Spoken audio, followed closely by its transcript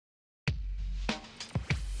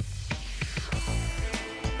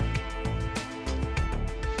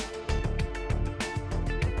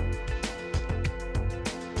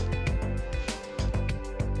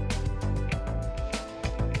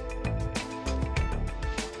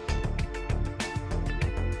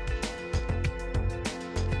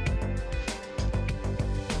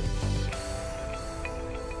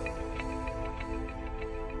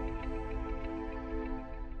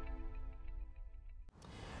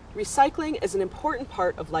Recycling is an important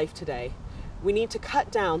part of life today. We need to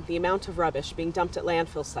cut down the amount of rubbish being dumped at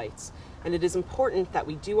landfill sites, and it is important that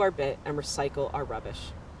we do our bit and recycle our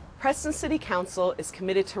rubbish. Preston City Council is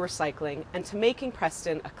committed to recycling and to making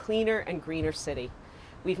Preston a cleaner and greener city.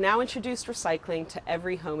 We've now introduced recycling to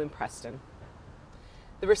every home in Preston.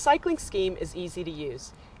 The recycling scheme is easy to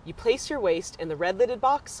use. You place your waste in the red lidded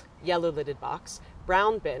box, yellow lidded box,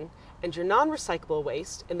 brown bin, and your non-recyclable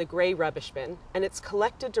waste in the gray rubbish bin, and it's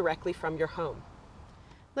collected directly from your home.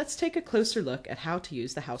 Let's take a closer look at how to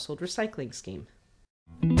use the household recycling scheme.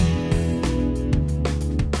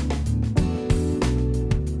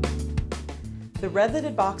 The red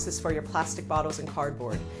lidded box is for your plastic bottles and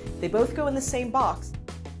cardboard. They both go in the same box.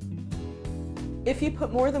 If you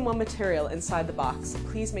put more than one material inside the box,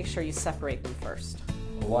 please make sure you separate them first.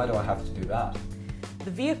 Why do I have to do that? The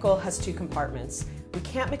vehicle has two compartments. We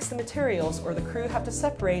can't mix the materials or the crew have to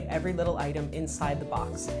separate every little item inside the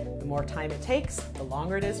box. The more time it takes, the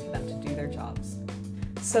longer it is for them to do their jobs.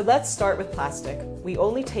 So let's start with plastic. We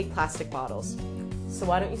only take plastic bottles. So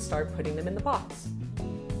why don't you start putting them in the box?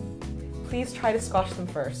 Please try to squash them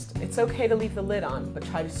first. It's okay to leave the lid on, but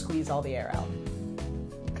try to squeeze all the air out.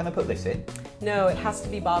 Can I put this in? No, it has to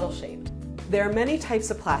be bottle shaped. There are many types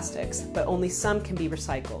of plastics, but only some can be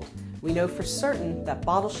recycled. We know for certain that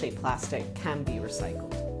bottle-shaped plastic can be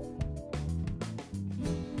recycled.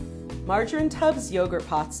 Margarine tubs, yogurt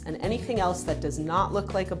pots, and anything else that does not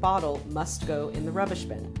look like a bottle must go in the rubbish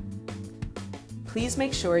bin. Please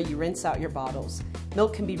make sure you rinse out your bottles.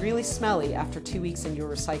 Milk can be really smelly after 2 weeks in your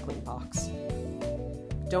recycling box.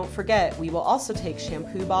 Don't forget, we will also take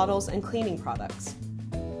shampoo bottles and cleaning products.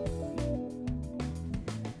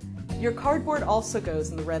 Your cardboard also goes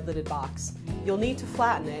in the red lidded box. You'll need to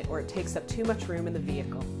flatten it or it takes up too much room in the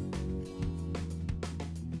vehicle.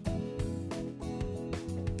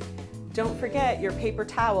 Don't forget your paper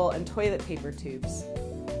towel and toilet paper tubes.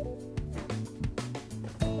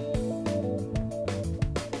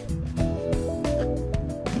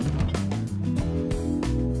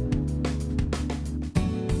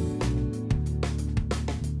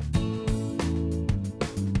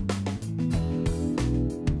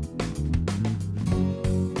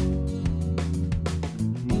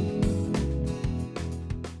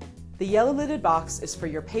 The yellow lidded box is for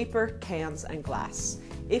your paper, cans, and glass.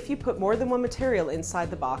 If you put more than one material inside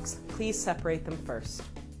the box, please separate them first.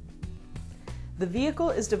 The vehicle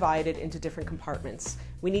is divided into different compartments.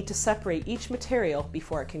 We need to separate each material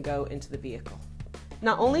before it can go into the vehicle.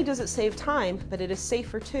 Not only does it save time, but it is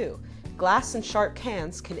safer too. Glass and sharp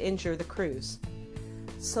cans can injure the crews.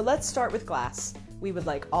 So let's start with glass. We would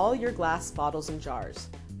like all your glass bottles and jars,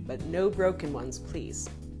 but no broken ones, please.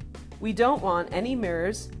 We don't want any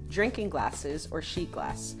mirrors, drinking glasses, or sheet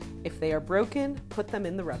glass. If they are broken, put them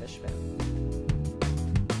in the rubbish bin.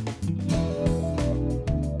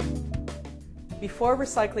 Before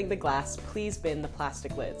recycling the glass, please bin the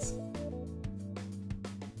plastic lids.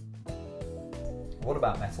 What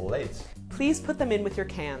about metal lids? Please put them in with your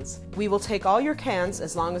cans. We will take all your cans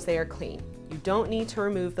as long as they are clean. You don't need to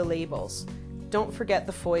remove the labels. Don't forget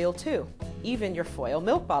the foil too. Even your foil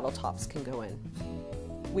milk bottle tops can go in.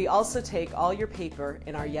 We also take all your paper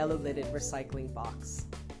in our yellow lidded recycling box.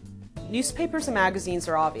 Newspapers and magazines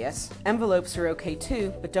are obvious. Envelopes are okay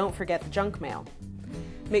too, but don't forget the junk mail.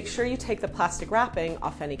 Make sure you take the plastic wrapping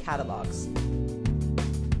off any catalogs.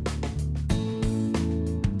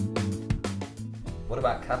 What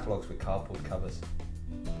about catalogs with cardboard covers?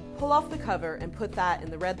 Pull off the cover and put that in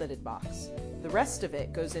the red lidded box. The rest of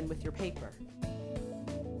it goes in with your paper.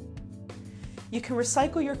 You can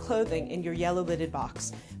recycle your clothing in your yellow lidded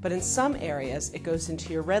box, but in some areas it goes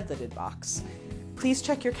into your red lidded box. Please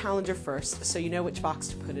check your calendar first so you know which box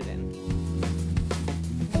to put it in.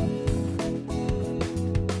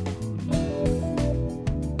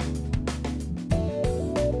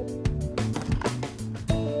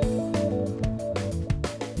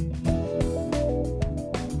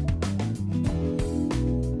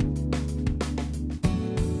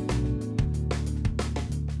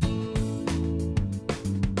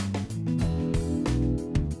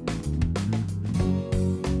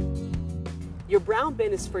 Your brown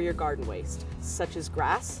bin is for your garden waste, such as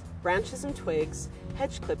grass, branches and twigs,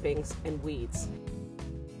 hedge clippings, and weeds.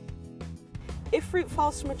 If fruit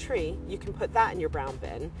falls from a tree, you can put that in your brown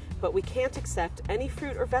bin, but we can't accept any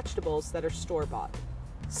fruit or vegetables that are store-bought.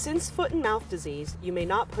 Since foot and mouth disease, you may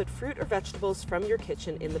not put fruit or vegetables from your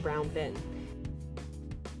kitchen in the brown bin.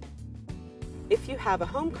 If you have a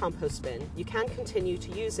home compost bin, you can continue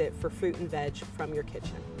to use it for fruit and veg from your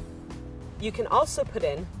kitchen. You can also put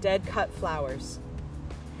in dead cut flowers.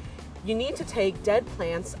 You need to take dead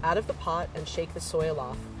plants out of the pot and shake the soil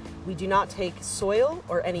off. We do not take soil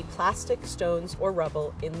or any plastic, stones, or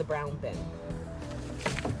rubble in the brown bin.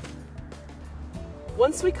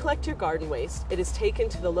 Once we collect your garden waste, it is taken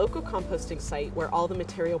to the local composting site where all the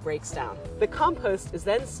material breaks down. The compost is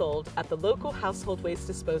then sold at the local household waste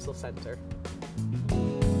disposal center.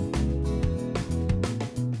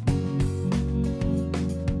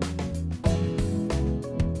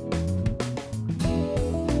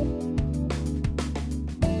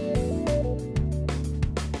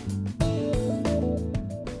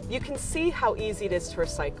 You can see how easy it is to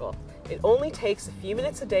recycle. It only takes a few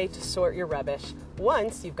minutes a day to sort your rubbish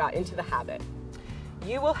once you've got into the habit.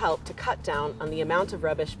 You will help to cut down on the amount of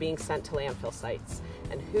rubbish being sent to landfill sites,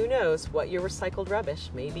 and who knows what your recycled rubbish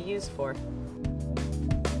may be used for.